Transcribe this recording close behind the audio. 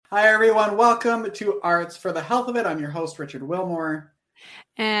Hi, everyone. Welcome to Arts for the Health of It. I'm your host, Richard Wilmore.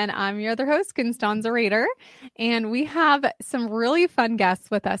 And I'm your other host, Constanza Rader. And we have some really fun guests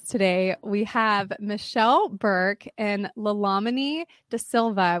with us today. We have Michelle Burke and Leilani Da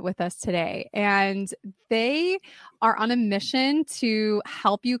Silva with us today. And they are on a mission to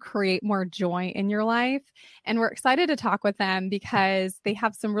help you create more joy in your life. And we're excited to talk with them because they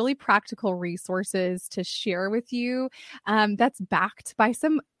have some really practical resources to share with you that's backed by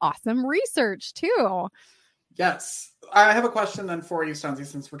some awesome research, too. Yes. I have a question then for you, Stanzi,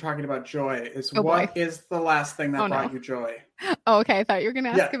 since we're talking about joy. What is the last thing that brought you joy? Oh, okay. I thought you were going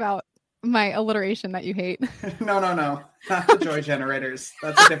to ask about my alliteration that you hate. No. Not the joy generators.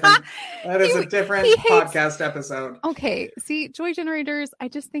 That is a different podcast episode. Okay. See, joy generators, I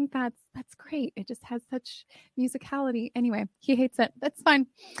just think that's great. It just has such musicality. Anyway, he hates it. That's fine.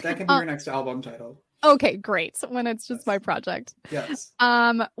 That can be your next album title. Okay, great. When it's just my project. Yes.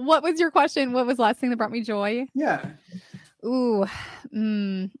 What was your question? What was the last thing that brought me joy? Yeah. Ooh.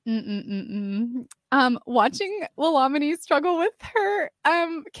 Watching Leilani struggle with her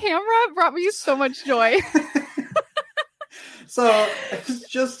camera brought me so much joy. So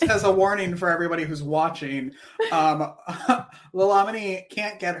just as a warning for everybody who's watching, Leilani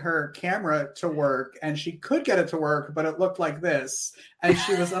can't get her camera to work, and she could get it to work, but it looked like this, and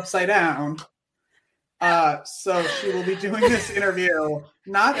she was upside down. So she will be doing this interview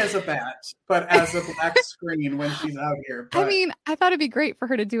not as a bat, but as a black screen when she's out here. But I mean, I thought it'd be great for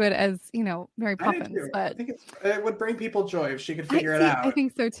her to do it as, Mary Poppins. But I think it would bring people joy if she could figure it out. I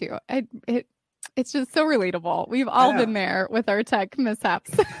think so too. It's just so relatable. We've all been there with our tech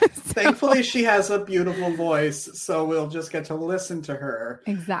mishaps. Thankfully, she has a beautiful voice, so we'll just get to listen to her.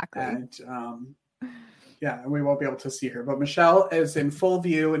 Exactly. And we won't be able to see her. But Michelle is in full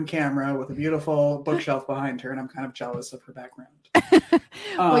view in camera with a beautiful bookshelf behind her, and I'm kind of jealous of her background.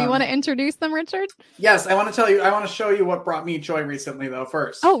 Well, you want to introduce them, Richard? Yes, I want to show you what brought me joy recently, though,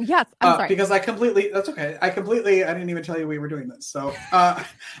 first. Oh, yes. I'm sorry. Because that's okay. I didn't even tell you we were doing this. So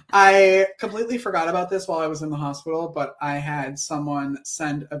I completely forgot about this while I was in the hospital, but I had someone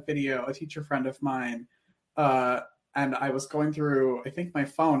send a video, a teacher friend of mine, and I was going through, I think, my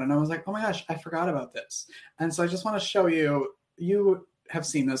phone, and I was like, oh my gosh, I forgot about this. And so I just want to show you, you have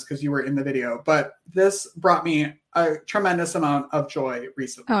seen this because you were in the video, but this brought me a tremendous amount of joy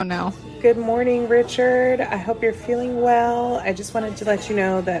recently. Oh no. Good morning, Richard. I hope you're feeling well. I just wanted to let you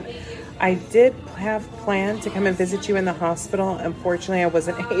know that I did have planned to come and visit you in the hospital. Unfortunately, I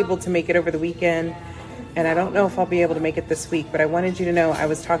wasn't able to make it over the weekend, and I don't know if I'll be able to make it this week, but I wanted you to know I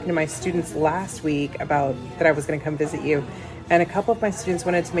was talking to my students last week about that I was going to come visit you, and a couple of my students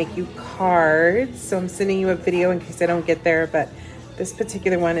wanted to make you cards, so I'm sending you a video in case I don't get there, but this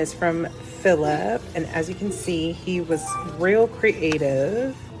particular one is from Philip, and as you can see, he was real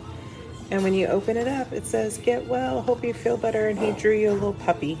creative, and when you open it up, it says, "Get well, hope you feel better," and he drew you a little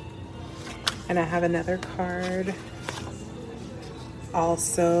puppy. And I have another card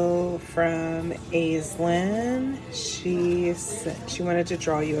also from Aislinn. She wanted to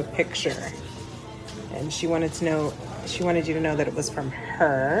draw you a picture, and she wanted you to know that it was from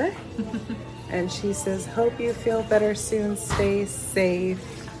her. And she says, "Hope you feel better soon, stay safe."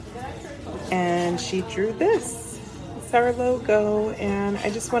 And she drew this. It's our logo, and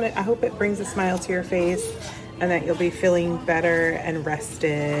I hope it brings a smile to your face and that you'll be feeling better and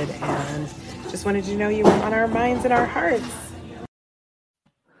rested, and just wanted you to know you were on our minds and our hearts.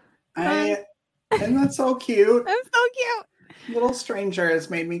 And that's so cute. That's so cute. Little stranger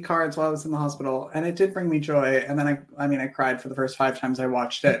has made me cards while I was in the hospital, and it did bring me joy. And then I cried for the first 5 times I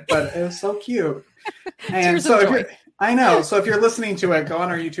watched it, but it was so cute. And so if you're listening to it, go on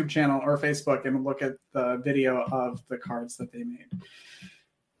our YouTube channel or Facebook and look at the video of the cards that they made.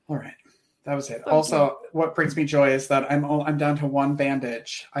 All right. That was it. Also, what brings me joy is that I'm down to one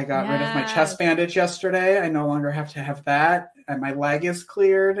bandage. I got rid of my chest bandage yesterday. I no longer have to have that, and my leg is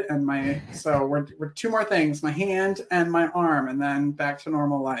cleared. And so we're 2 more things: my hand and my arm, and then back to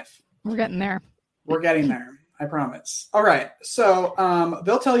normal life. We're getting there. We're getting there. I promise. All right. So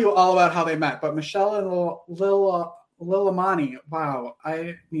they'll tell you all about how they met, but Michelle and Leilani, wow,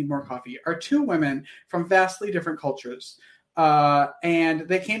 I need more coffee, are 2 women from vastly different cultures. And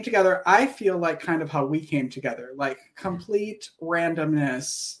they came together, I feel like kind of how we came together, like complete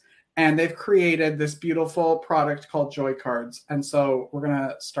randomness. And they've created this beautiful product called Joy Cards. And so we're going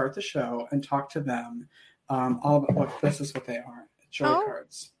to start the show and talk to them all about, look, this is what they are, Joy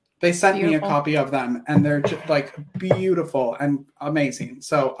Cards. They sent me a copy of them, and they're just like beautiful and amazing.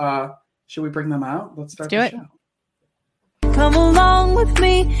 So should we bring them out? Let's start the show. Come along with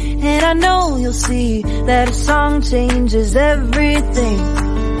me, and I know you'll see that a song changes everything.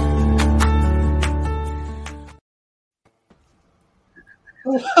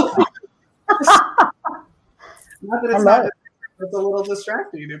 Not that it's not. It's a little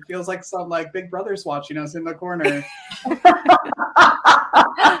distracting. It feels like some like Big Brother's watching us in the corner.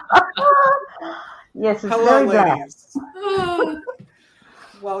 Yes, it's Hello, very bad. ladies.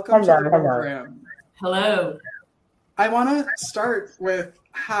 Welcome to the program. Hello. I want to start with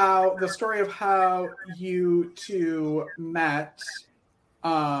the story of how you two met,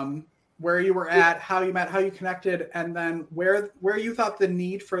 where you were at, how you met, how you connected, and then where you thought the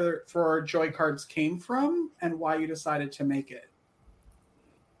need for Joy Cards came from, and why you decided to make it.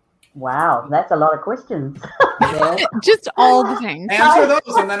 Wow, that's a lot of questions. Just all the things. Answer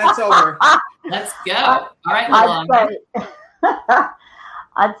those, and then it's over. Let's go. All right,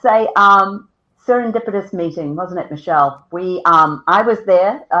 I'd say serendipitous meeting, wasn't it, Michelle? I was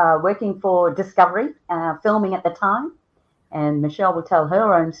there working for Discovery, filming at the time, and Michelle will tell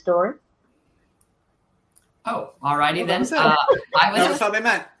her own story. Oh, all righty then. That was how they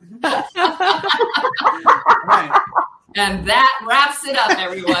met. Right. And that wraps it up,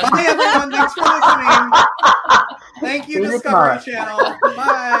 everyone. Hey, everyone. Thanks for listening. Thank you, Discovery Channel.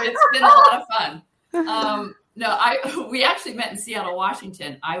 Bye. It's been a lot of fun. We actually met in Seattle,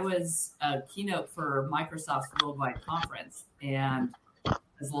 Washington. I was a keynote for Microsoft's Worldwide Conference. And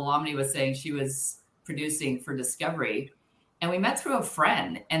as Leilani was saying, she was producing for Discovery. And we met through a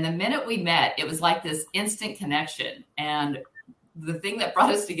friend. And the minute we met, it was like this instant connection. And the thing that brought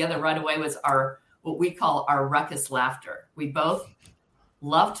us together right away was what we call our ruckus laughter. We both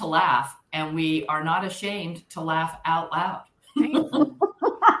love to laugh, and we are not ashamed to laugh out loud.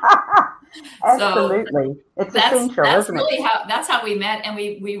 Absolutely. It's essential, isn't it? That's how we met, and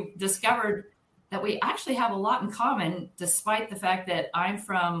we discovered that we actually have a lot in common, despite the fact that I'm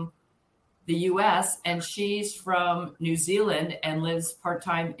from the US and she's from New Zealand and lives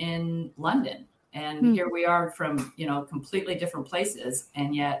part-time in London. And here we are from, completely different places,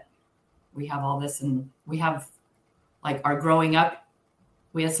 and yet we have all this, and we have like our growing up,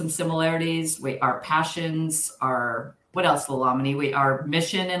 we have some similarities. Our passions, what else, Leilani? Our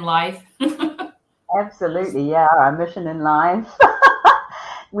mission in life. Absolutely, yeah, our mission in life.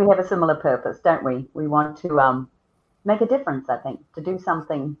 We have a similar purpose, don't we? We want to make a difference, I think, to do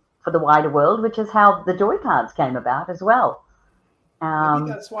something for the wider world, which is how the Joy Cards came about as well. I think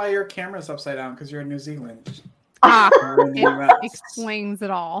that's why your camera's upside down, because you're in New Zealand. It explains it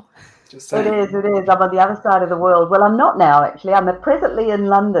all. It is. I'm on the other side of the world. Well, I'm not now, actually. I'm presently in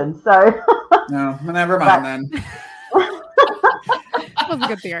London, so... No, never mind then. That was a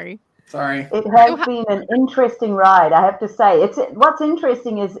good theory. Sorry. It has been an interesting ride, I have to say. What's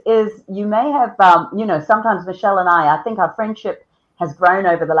interesting is you may have, sometimes Michelle and I think our friendship has grown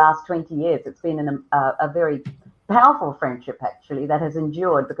over the last 20 years. It's been a very powerful friendship, actually, that has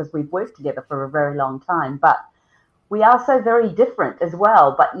endured because we've worked together for a very long time. But we are so very different as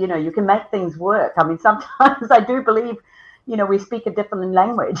well. But, you can make things work. I mean, sometimes I do believe, we speak a different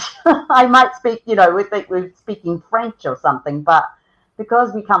language. I might speak, we think we're speaking French or something, but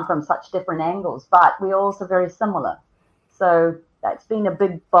because we come from such different angles, but we're also very similar. So that's been a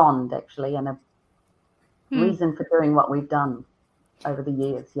big bond, actually, and a reason for doing what we've done over the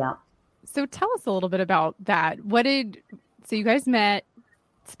years. Yeah. So tell us a little bit about that. So you guys met,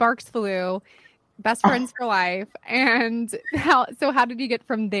 sparks flew, best friends for life. And how did you get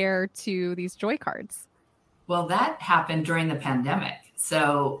from there to these Joy Cards? Well, that happened during the pandemic.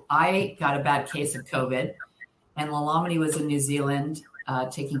 So I got a bad case of COVID, and Leilani was in New Zealand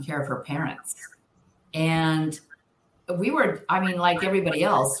taking care of her parents. And we were, like everybody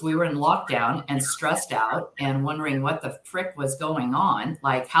else, we were in lockdown and stressed out and wondering what the frick was going on.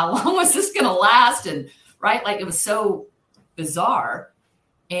 Like, how long was this going to last? And it was so bizarre.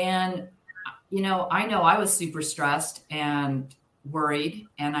 And, I know I was super stressed and worried,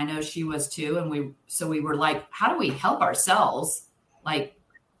 and I know she was too. And we were like, how do we help ourselves? Like,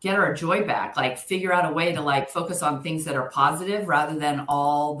 get our joy back, like figure out a way to focus on things that are positive rather than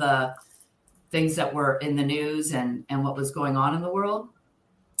all the things that were in the news and what was going on in the world.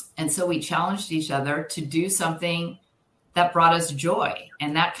 And so we challenged each other to do something that brought us joy.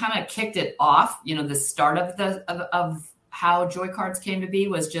 And that kind of kicked it off. The start of how Joy Cards came to be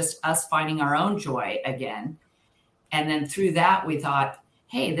was just us finding our own joy again. And then through that, we thought,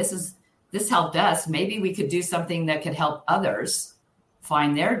 hey, this helped us. Maybe we could do something that could help others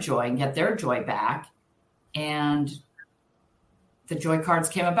find their joy and get their joy back. And the Joy Cards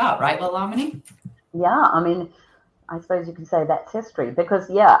came about, right, Leilani? Yeah, I suppose you could say that's history because,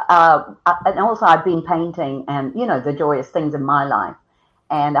 and also I've been painting and, the joyous things in my life.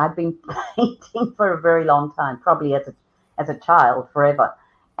 And I've been painting for a very long time, probably as a child, forever.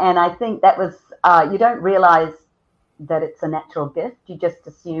 And I think that was, you don't realize that it's a natural gift. You just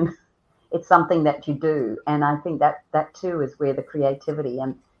assume it's something that you do. And I think that too is where the creativity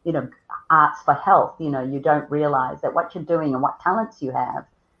and, arts for health, you don't realize that what you're doing and what talents you have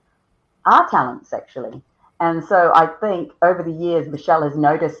are talents actually. And so I think over the years, Michelle has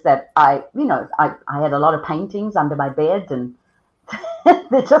noticed that I had a lot of paintings under my bed and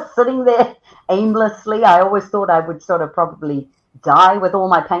they're just sitting there aimlessly. I always thought I would sort of probably die with all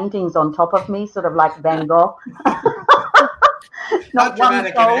my paintings on top of me, sort of like Van Gogh. Not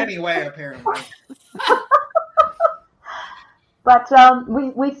dramatic in any way, apparently. But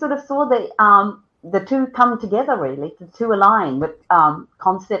we sort of saw the two come together, really, the two align with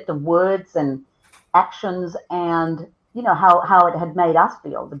concept of words and actions and, how it had made us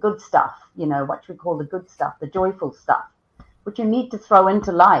feel, the good stuff, what we call the good stuff, the joyful stuff, which you need to throw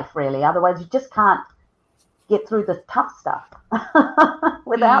into life, really. Otherwise, you just can't get through the tough stuff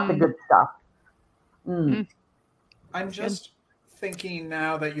without the good stuff. I'm just thinking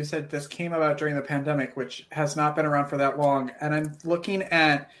now that you said this came about during the pandemic, which has not been around for that long. And I'm looking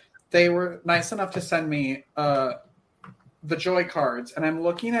at, they were nice enough to send me the Joy cards. And I'm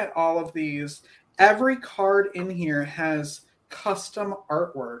looking at all of these. Every card in here has custom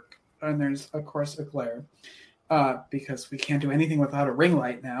artwork. And there's, of course, a glare because we can't do anything without a ring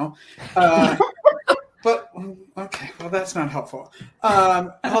light now. But, okay, well, that's not helpful.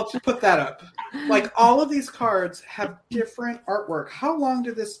 I'll just put that up. Like, all of these cards have different artwork. How long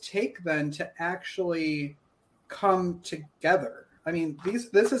did this take, then, to actually come together? I mean,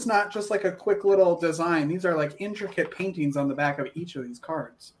 this is not just like a quick little design. These are like intricate paintings on the back of each of these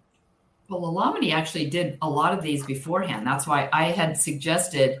cards. Well, Leilani actually did a lot of these beforehand. That's why I had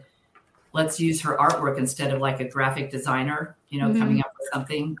suggested let's use her artwork instead of like a graphic designer, coming up with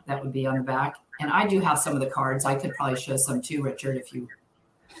something that would be on the back. And I do have some of the cards. I could probably show some too, Richard, if you.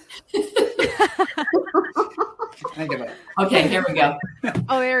 I give up. Okay, here we go.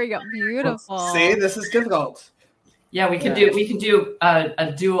 Oh, there we go. Beautiful. See, this is difficult. Yeah, we can do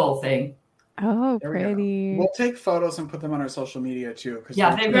a dual thing. Oh, pretty. We'll take photos and put them on our social media too.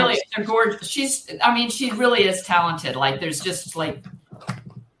 Yeah, they're gorgeous. She really is talented. Like, there's just like,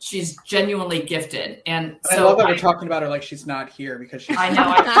 she's genuinely gifted. And so I love that we're talking about her like she's not here because she's. I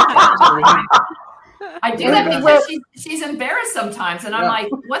know. I do that because she's embarrassed sometimes. And I'm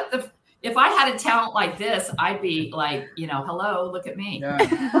like, if I had a talent like this, I'd be like, hello, look at me. Yeah.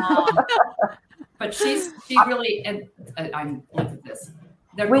 But she really, and I'm, look at this.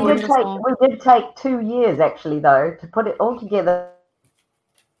 We did take 2 years actually, though, to put it all together.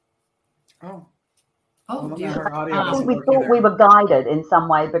 Oh, dear. I think we thought we were guided in some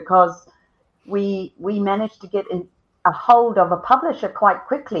way because we managed to get in a hold of a publisher quite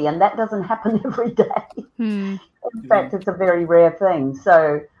quickly, and that doesn't happen every day. In fact, it's a very rare thing.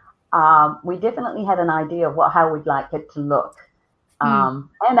 So we definitely had an idea of how we'd like it to look. And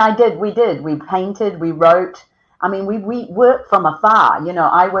we painted, we wrote. I mean, we worked from afar.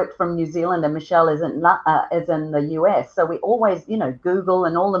 I worked from New Zealand and Michelle is in the US. So we always, Google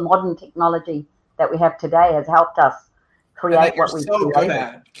and all the modern technology that we have today has helped us create what we so good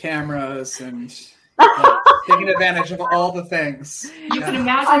at cameras and taking advantage of all the things. You can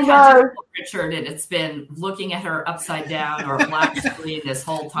imagine how difficult, Richard, it's been looking at her upside down or a black screen this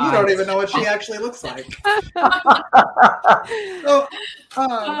whole time. You don't even know what she actually looks like. So,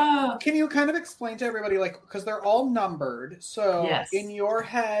 can you kind of explain to everybody, because they're all numbered. So in your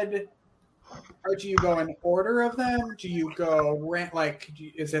head, or do you go in order of them? Do you go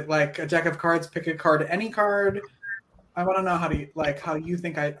is it like a deck of cards, pick a card, any card? I want to know how you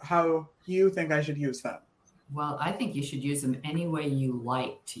think I should use them. Well, I think you should use them any way you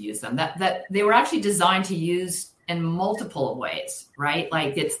like to use them. That they were actually designed to use in multiple ways, right?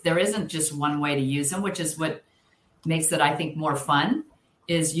 Like there isn't just one way to use them, which is what makes it, I think, more fun.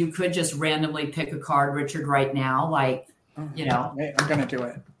 Is you could just randomly pick a card, Richard, right now, I'm gonna do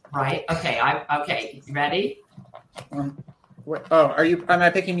it. Right? Okay. Okay. You ready? Am I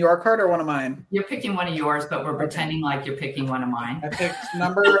picking your card or one of mine? You're picking one of yours, but we're pretending like you're picking one of mine. I picked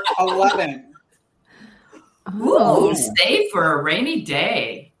number 11. Ooh, stay for a rainy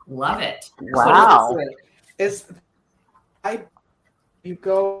day. Love it. Wow. You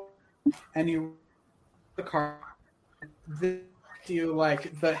go and you the card. Do you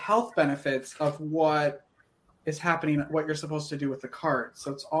like the health benefits of what is happening, what you're supposed to do with the card?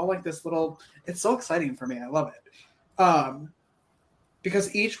 So it's all like this little. It's so exciting for me. I love it.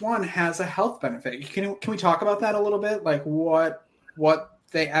 Because each one has a health benefit. Can we talk about that a little bit? Like what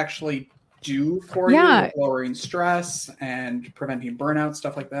they actually do for you, like lowering stress and preventing burnout,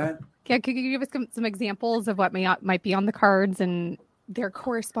 stuff like that? Yeah, could you give us some examples of what might be on the cards and their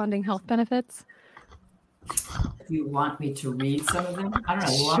corresponding health benefits? you want me to read some of them. I don't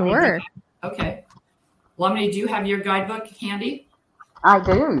know. Sure. Okay. Lamini, do you have your guidebook handy? I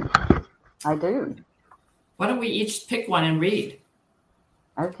do. Why don't we each pick one and read?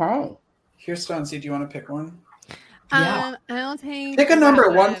 Okay. Here, Stonesy, do you want to pick one? Yeah. I'll take. Pick a number,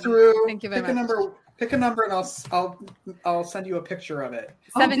 that 1 through. Thank you very Pick much. Pick a number, and I'll send you a picture of it.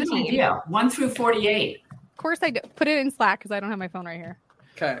 Oh, good 17. idea. 1 through 48. Of course, I put it in Slack because I don't have my phone right here.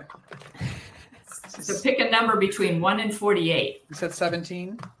 Okay. So pick a number between 1 and 48. You said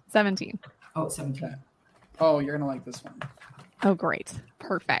 17. 17. Oh, 17. Okay. Oh, you're gonna like this one. Oh, great.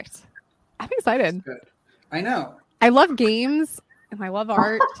 Perfect. I'm excited. Good. I know. I love games and I love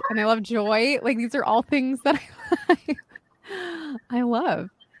art and I love joy. Like these are all things that I love.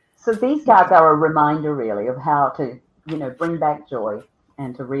 So these cards are a reminder, really, of how to, bring back joy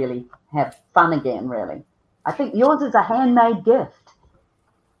and to really have fun again, really. I think yours is a handmade gift.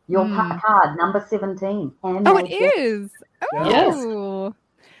 Your card, number 17. Handmade Oh, it gift. is. Yes. Oh,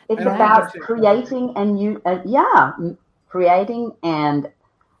 It's I know. about creating creating and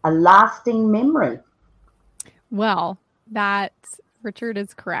a lasting memory. well, that Richard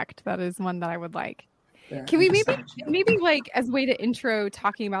is correct. That is one that I would like. There, Can we I just sent it to you. maybe like as a way to intro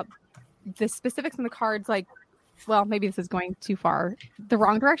talking about the specifics in the cards, like, well, maybe this is going too far. The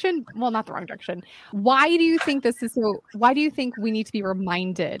wrong direction? Well, not the wrong direction. Why do you think this is so? Why do you think we need to be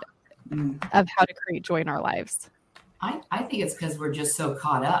reminded of how to create joy in our lives? I think it's because we're just so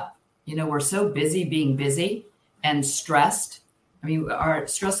caught up. We're so busy being busy and stressed. I mean, our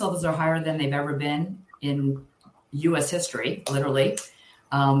stress levels are higher than they've ever been in U.S. history, literally,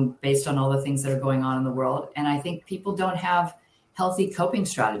 based on all the things that are going on in the world. And I think people don't have healthy coping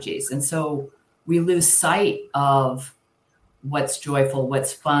strategies. And so we lose sight of what's joyful,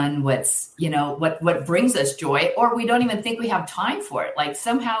 what's fun, what's, what brings us joy, or we don't even think we have time for it. Like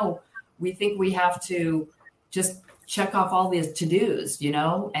somehow we think we have to just check off all these to-dos,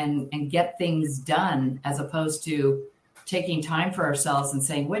 and get things done, as opposed to taking time for ourselves and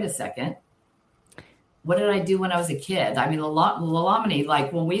saying, wait a second, what did I do when I was a kid? I mean, Lamini,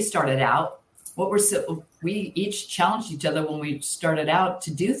 like when we started out, we each challenged each other when we started out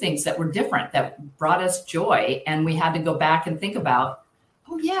to do things that were different, that brought us joy. And we had to go back and think about,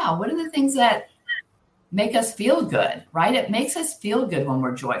 oh yeah, what are the things that make us feel good, right? It makes us feel good when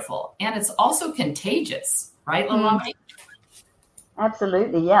we're joyful. And it's also contagious, right, Lamini?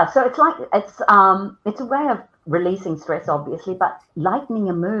 Absolutely, yeah. So it's like it's a way of releasing stress, obviously, but lightening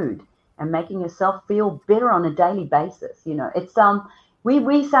a mood and making yourself feel better on a daily basis. It's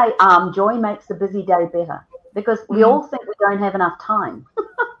we say joy makes the busy day better, because we all think we don't have enough time.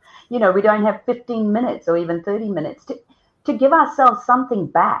 We don't have 15 minutes or even 30 minutes to give ourselves something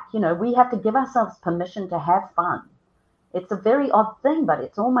back. We have to give ourselves permission to have fun. It's a very odd thing, but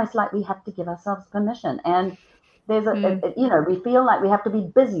it's almost like we have to give ourselves permission. And there's we feel like we have to be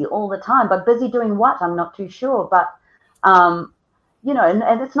busy all the time, but busy doing what? I'm not too sure. But, and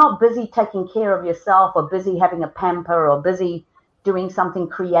it's not busy taking care of yourself, or busy having a pamper, or busy doing something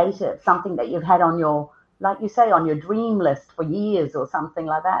creative, something that you've had on your, like you say, on your dream list for years or something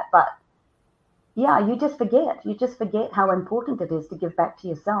like that. But yeah, you just forget how important it is to give back to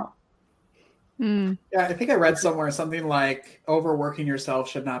yourself. Yeah, I think I read somewhere something like overworking yourself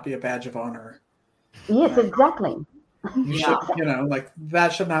should not be a badge of honor. Yes, exactly. You should, like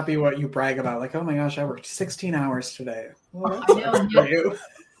that should not be what you brag about. Like, oh my gosh, I worked 16 hours today. Well, I know, that's for you.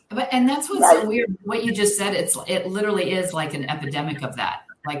 And that's what's so weird. What you just said, it literally is like an epidemic of that.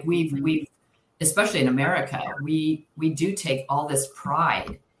 Like we've especially in America, we do take all this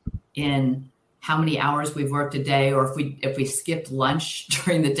pride in how many hours we've worked a day, or if we skipped lunch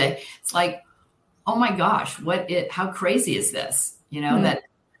during the day. It's like, oh my gosh, how crazy is this? That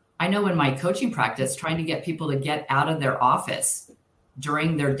I know in my coaching practice, trying to get people to get out of their office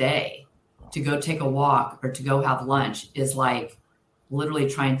during their day to go take a walk or to go have lunch is like literally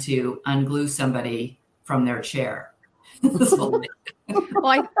trying to unglue somebody from their chair. Well,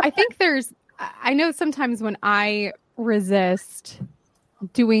 I think I know sometimes when I resist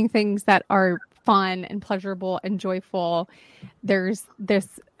doing things that are fun and pleasurable and joyful, there's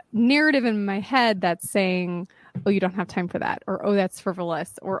this narrative in my head that's saying, oh, you don't have time for that, or oh, that's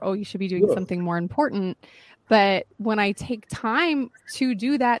frivolous, or oh, you should be doing something more important. But when I take time to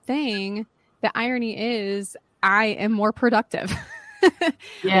do that thing, the irony is I am more productive.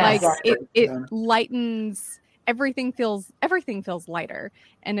 Yes. Like it lightens, everything feels lighter,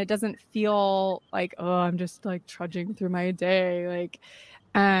 and it doesn't feel like, oh, I'm just like trudging through my day. Like,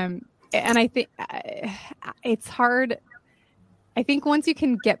 and I think it's hard. I think once you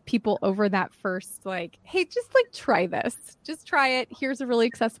can get people over that first, like, hey, just like try this, just try it. Here's a really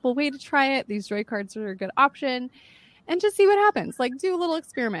accessible way to try it. These joy cards are a good option, and just see what happens. Like, do a little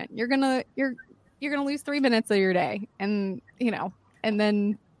experiment. You're gonna lose 3 minutes of your day, and and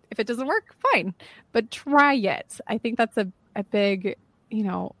then if it doesn't work, fine, but try it. I think that's a big,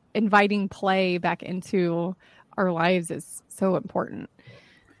 inviting play back into our lives is so important.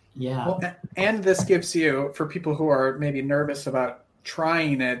 Yeah. Well, and this gives you, for people who are maybe nervous about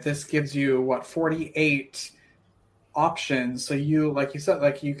trying it, this gives you 48 options. So you, like you said,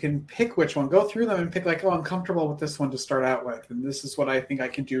 like you can pick which one, go through them and pick like, oh, I'm comfortable with this one to start out with. And this is what I think I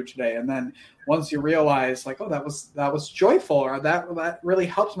can do today. And then once you realize like, oh, that was joyful, or that really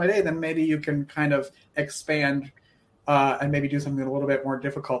helps my day, then maybe you can kind of expand and maybe do something a little bit more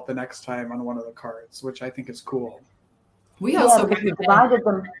difficult the next time on one of the cards, which I think is cool. We also divided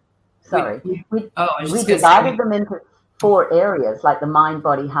them. Sorry, we divided them into 4 areas, like the mind,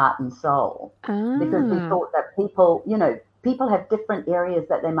 body, heart, and soul, because we thought that people have different areas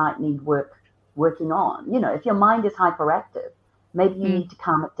that they might need working on. If your mind is hyperactive, maybe you need to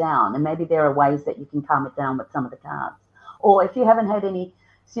calm it down, and maybe there are ways that you can calm it down with some of the cards. Or if you haven't had any,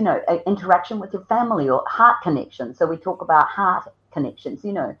 interaction with your family or heart connection, so we talk about heart connections.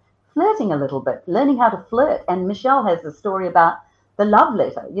 Flirting a little bit, learning how to flirt. And Michelle has a story about the love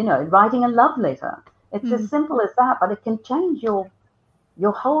letter, writing a love letter. It's as simple as that, but it can change your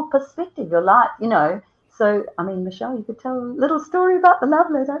whole perspective, your life, So, I mean, Michelle, you could tell a little story about the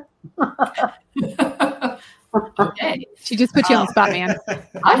love letter. Okay. She just put you on the spot, man.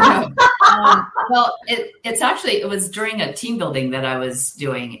 I know. Well, it was during a team building that I was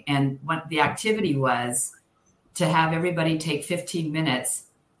doing. And what the activity was to have everybody take 15 minutes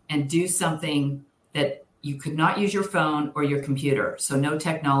and do something that you could not use your phone or your computer. So no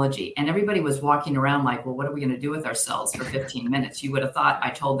technology. And everybody was walking around like, well, what are we going to do with ourselves for 15 minutes? You would have thought I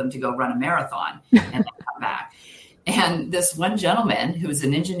told them to go run a marathon and then come back. And this one gentleman who's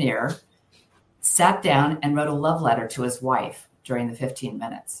an engineer sat down and wrote a love letter to his wife during the 15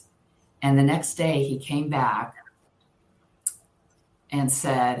 minutes. And the next day he came back and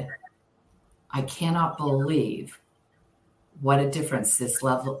said, I cannot believe what a difference this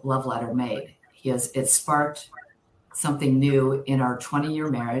love letter made. It sparked something new in our 20-year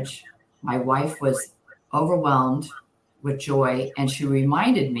marriage. My wife was overwhelmed with joy, and she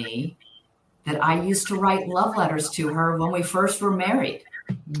reminded me that I used to write love letters to her when we first were married.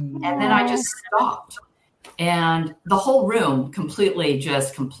 And then I just stopped. And the whole room completely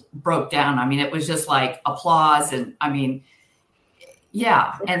just broke down. I mean, it was just like applause. And I mean,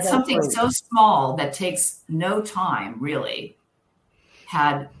 yeah. And something so small that takes no time really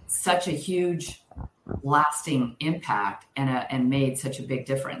had such a huge lasting impact and made such a big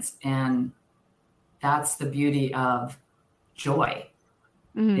difference. And that's the beauty of joy.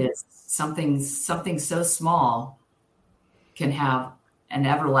 Is something so small can have an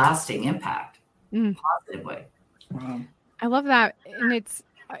everlasting impact positively. Wow. I love that. And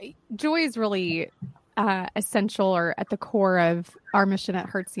joy is really essential or at the core of our mission at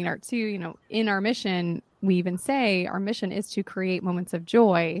Heartseed Art too. In our mission, we even say our mission is to create moments of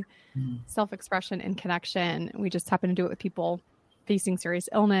joy, self-expression, and connection. We just happen to do it with people facing serious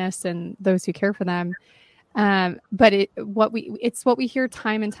illness and those who care for them. But it's what we hear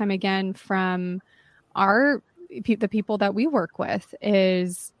time and time again from the people that we work with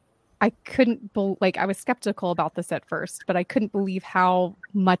is I was skeptical about this at first, but I couldn't believe how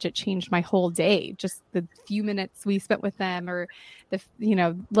much it changed my whole day. Just the few minutes we spent with them, or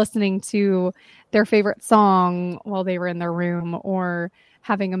listening to their favorite song while they were in their room, or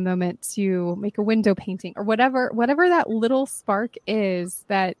having a moment to make a window painting, or whatever that little spark is,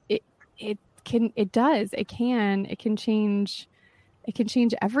 that it can change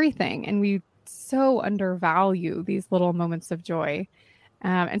everything. And we so undervalue these little moments of joy.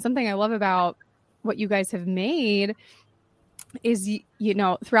 And something I love about what you guys have made is,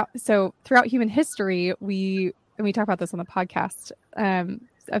 throughout human history, we talk about this on the podcast.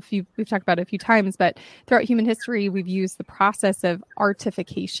 We've talked about it a few times, but throughout human history, we've used the process of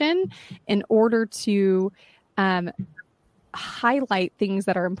artification in order to highlight things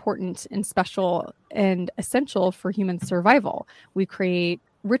that are important and special and essential for human survival. We create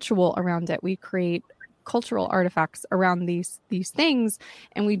ritual around it. We create cultural artifacts around these things,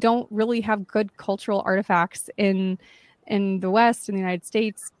 and we don't really have good cultural artifacts in the West, in the United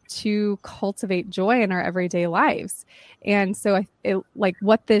States, to cultivate joy in our everyday lives. And so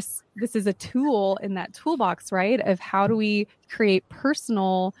this is a tool in that toolbox, right, of how do we create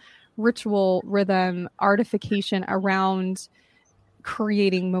personal ritual, rhythm, artification around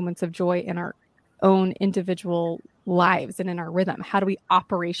creating moments of joy in our own individual lives and in our rhythm? How do we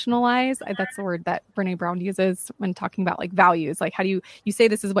operationalize? That's the word that Brene Brown uses when talking about like values. Like, how do you say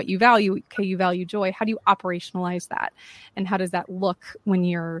this is what you value? Okay, you value joy. How do you operationalize that? And how does that look when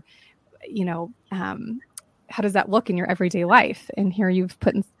you're, how does that look in your everyday life? And here you've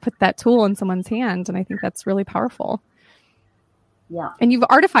put that tool in someone's hand. And I think that's really powerful. Yeah. And you've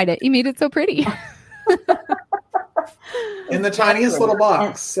artified it. You made it so pretty. In the tiniest little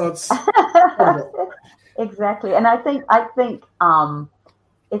box. So it's exactly. And I think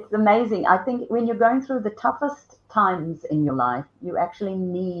it's amazing. I think when you're going through the toughest times in your life, you actually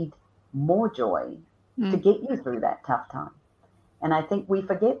need more joy to get you through that tough time. And I think we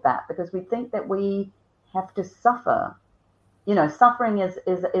forget that because we think that we have to suffer. Suffering is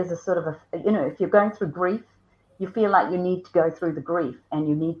a sort of if you're going through grief, you feel like you need to go through the grief and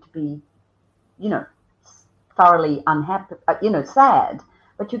you need to be, thoroughly unhappy, sad.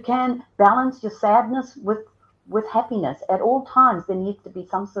 But you can balance your sadness with happiness at all times. There needs to be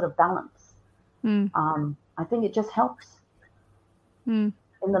some sort of balance. I think it just helps in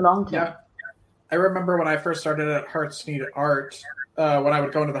the long term. Yeah. I remember when I first started at Hearts Need Art, when I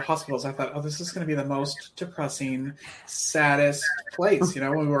would go into the hospitals, I thought, this is going to be the most depressing, saddest place.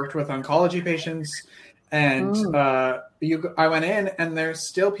 We worked with oncology patients, and I went in, and there's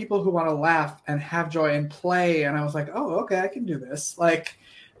still people who want to laugh and have joy and play. And I was like, oh, okay, I can do this. Like,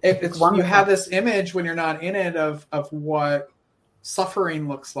 it's you have this image when you're not in it of what suffering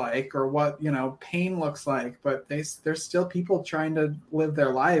looks like or what pain looks like, but there's still people trying to live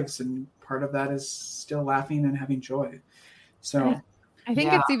their lives, and part of that is still laughing and having joy. So I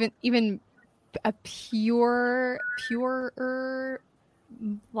think it's even a purer,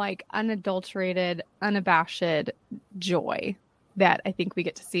 like unadulterated, unabashed joy that I think we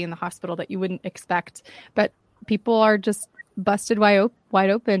get to see in the hospital that you wouldn't expect. But people are just busted wide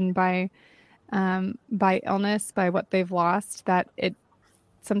open by illness, by what they've lost, that it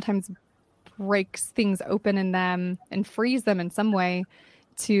sometimes breaks things open in them and frees them in some way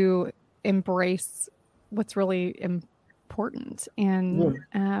to embrace what's really important.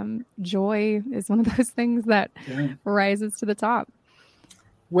 And joy is one of those things that rises to the top.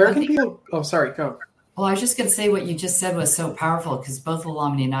 Where can people... Oh, sorry, go. Well, I was just going to say what you just said was so powerful, because both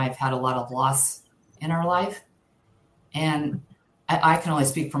Lalomini and I have had a lot of loss in our life. And I can only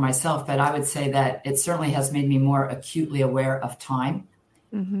speak for myself, but I would say that it certainly has made me more acutely aware of time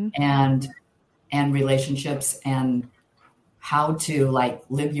and relationships and how to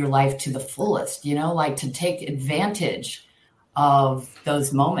live your life to the fullest, to take advantage of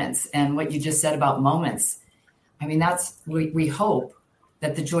those moments. And what you just said about moments, I mean, we hope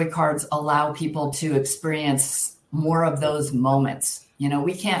that the joy cards allow people to experience more of those moments.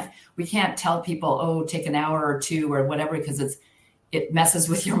 We can't tell people, oh, take an hour or two or whatever, because it messes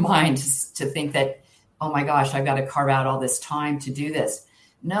with your mind to think that, oh my gosh, I've got to carve out all this time to do this.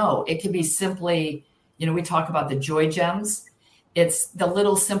 No, it could be simply, we talk about the joy gems. It's the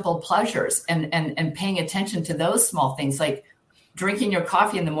little simple pleasures and paying attention to those small things, like drinking your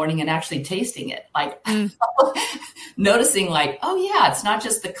coffee in the morning and actually tasting it, noticing oh yeah, it's not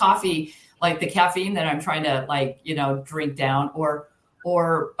just the coffee, like the caffeine that I'm trying to drink down, or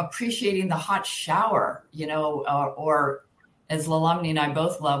appreciating the hot shower, or as Lalomini and I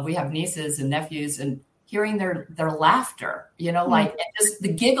both love, we have nieces and nephews, and hearing their laughter, and just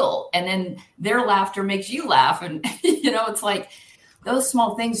the giggle, and then their laughter makes you laugh. And, it's like those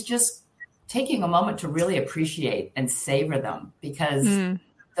small things, just taking a moment to really appreciate and savor them, because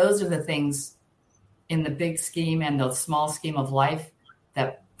those are the things in the big scheme and the small scheme of life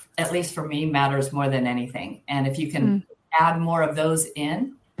that, at least for me, matters more than anything. And if you can add more of those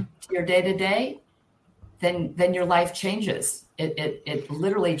in to your day to day, then your life changes. It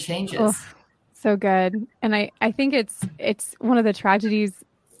literally changes. Oh, so good. And I think it's one of the tragedies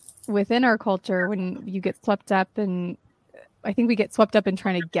within our culture when you get swept up, and I think we get swept up in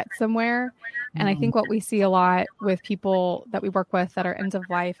trying to get somewhere. And I think what we see a lot with people that we work with that are end of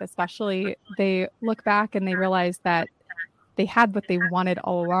life, especially, they look back and they realize that they had what they wanted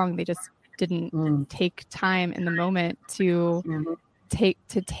all along. They just didn't take time in the moment to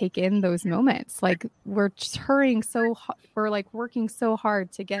take in those moments. Like, we're hurrying we're working so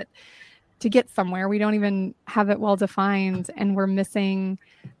hard to get somewhere. We don't even have it well defined, and we're missing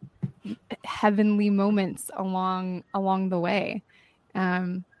heavenly moments along the way.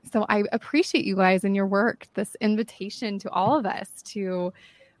 So I appreciate you guys and your work, this invitation to all of us to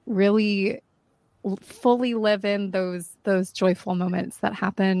really fully live in those joyful moments that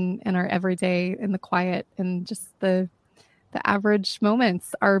happen in our everyday, in the quiet, and just the average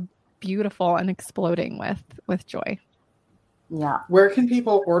moments are beautiful and exploding with joy. Yeah. Where can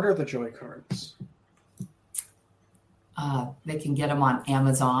people order the joy cards? they can get them on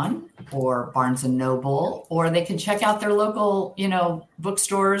Amazon or Barnes and Noble, or they can check out their local,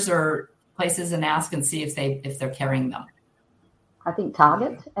 bookstores or places and ask and see if they're carrying them. I think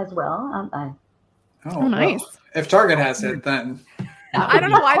Target as well, aren't they? Oh, nice. Well, if Target has it, then I don't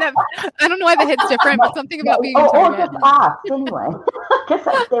know why the hit's different, but something about being in or Target. just ask anyway. I guess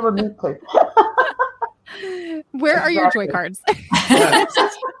that's they were me too. Where are your joy cards? Exactly.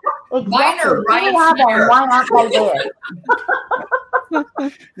 Mine are right Here. Why aren't they there?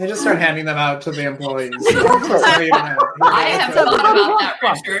 they just start handing them out to the employees. I have thought about that,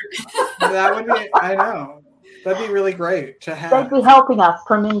 Richard. That would be, I know. That'd be really great to have. They'd be helping us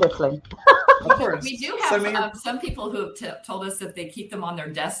tremendously. Of course. We do have some people who have told us that they keep them on their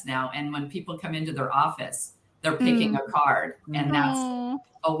desk now, and when people come into their office, they're picking a card, and that's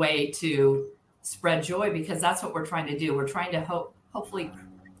a way to spread joy, because that's what we're trying to do. We're trying to hopefully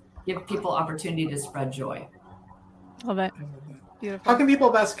give people opportunity to spread joy. Love it. Beautiful. How can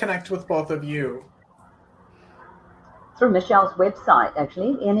people best connect with both of you? Through Michelle's website,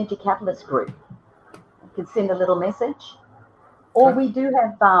 actually, Energy Catalyst Group. You can send a little message. Or we do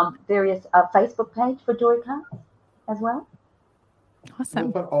have various Facebook page for Joy Cards as well.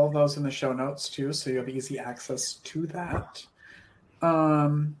 Awesome. We'll put all of those in the show notes too, so you have easy access to that.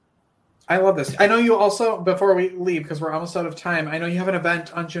 I love this. I know you also, before we leave, because we're almost out of time, I know you have an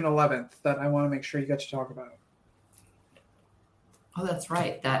event on June 11th that I want to make sure you get to talk about. Oh, that's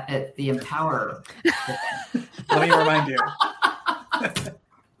right. That at the Empower. Let me remind you.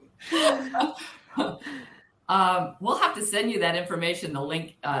 We'll have to send you that information, the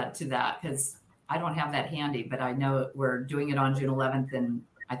link to that, because I don't have that handy, but I know we're doing it on June 11th. And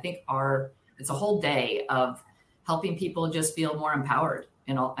I think it's a whole day of helping people just feel more empowered.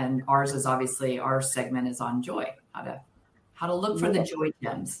 And ours is obviously, our segment is on joy, how to look for the joy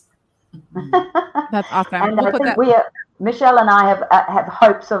gems. That's awesome. And I think Michelle and I have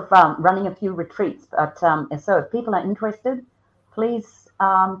hopes of running a few retreats. But so if people are interested, please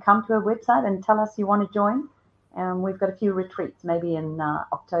come to our website and tell us you want to join. And we've got a few retreats, maybe in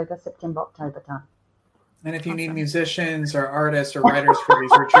September, October time. And if you need musicians or artists or writers for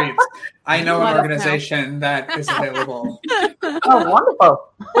these retreats, I know an organization that is available. Oh, wonderful.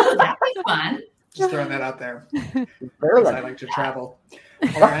 That'd be fun. Just throwing that out there. Brilliant. I like to travel.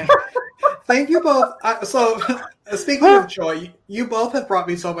 All right. Thank you both. So speaking of joy, you both have brought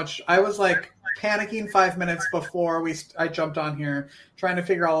me so much. I was like panicking 5 minutes before I jumped on here trying to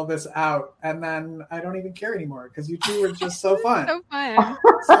figure all of this out. And then I don't even care anymore because you two were just so fun. So fun.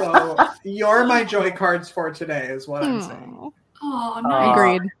 So you're my joy cards for today is what I'm saying. Oh, nice.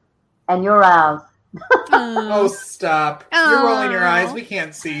 Agreed. And you're ours. Oh, stop. You're rolling your eyes. We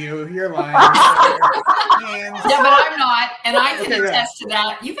can't see you. You're lying. Yeah, but I'm not. And I can attest to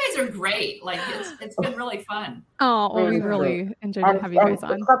that. You guys are great. Like, it's been really fun. Oh, well, we really enjoyed to have you guys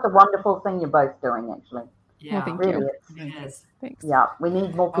on. It's such a wonderful thing you're both doing, actually. Yeah, well, thank really you. It is. Thanks. Yeah, we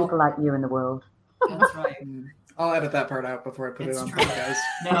need more people like you in the world. That's right. I'll edit that part out before I put it on true. podcast.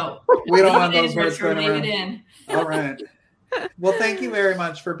 No. We don't want those words going leave around. it in. All right. Well, thank you very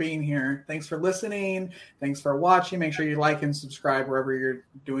much for being here. Thanks for listening. Thanks for watching. Make sure you like and subscribe wherever you're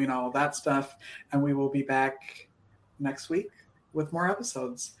doing all of that stuff. And we will be back next week with more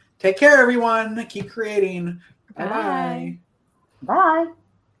episodes. Take care, everyone. Keep creating. Bye-bye. Bye.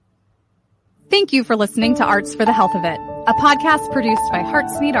 Thank you for listening to Arts for the Health of It, a podcast produced by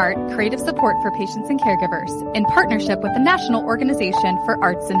Hearts Need Art, creative support for patients and caregivers, in partnership with the National Organization for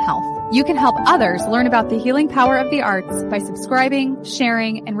Arts and Health. You can help others learn about the healing power of the arts by subscribing,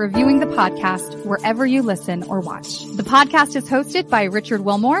 sharing, and reviewing the podcast wherever you listen or watch. The podcast is hosted by Richard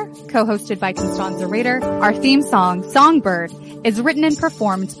Wilmore, co-hosted by Constanza Rader. Our theme song, Songbird, is written and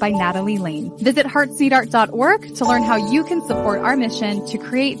performed by Natalie Lane. Visit heartsneedart.org to learn how you can support our mission to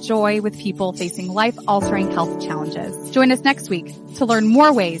create joy with people facing life-altering health challenges. Join us next week to learn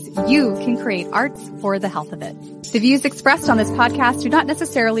more ways you can create arts for the health of it. The views expressed on this podcast do not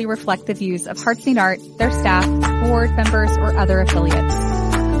necessarily reflect the views of Hearts Need Art, their staff, board members, or other affiliates.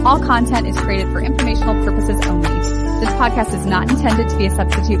 All content is created for informational purposes only. This podcast is not intended to be a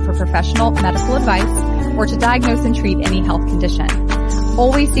substitute for professional medical advice or to diagnose and treat any health condition.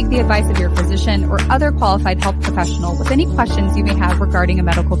 Always seek the advice of your physician or other qualified health professional with any questions you may have regarding a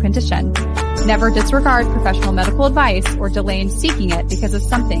medical condition. Never disregard professional medical advice or delay in seeking it because of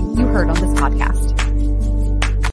something you heard on this podcast.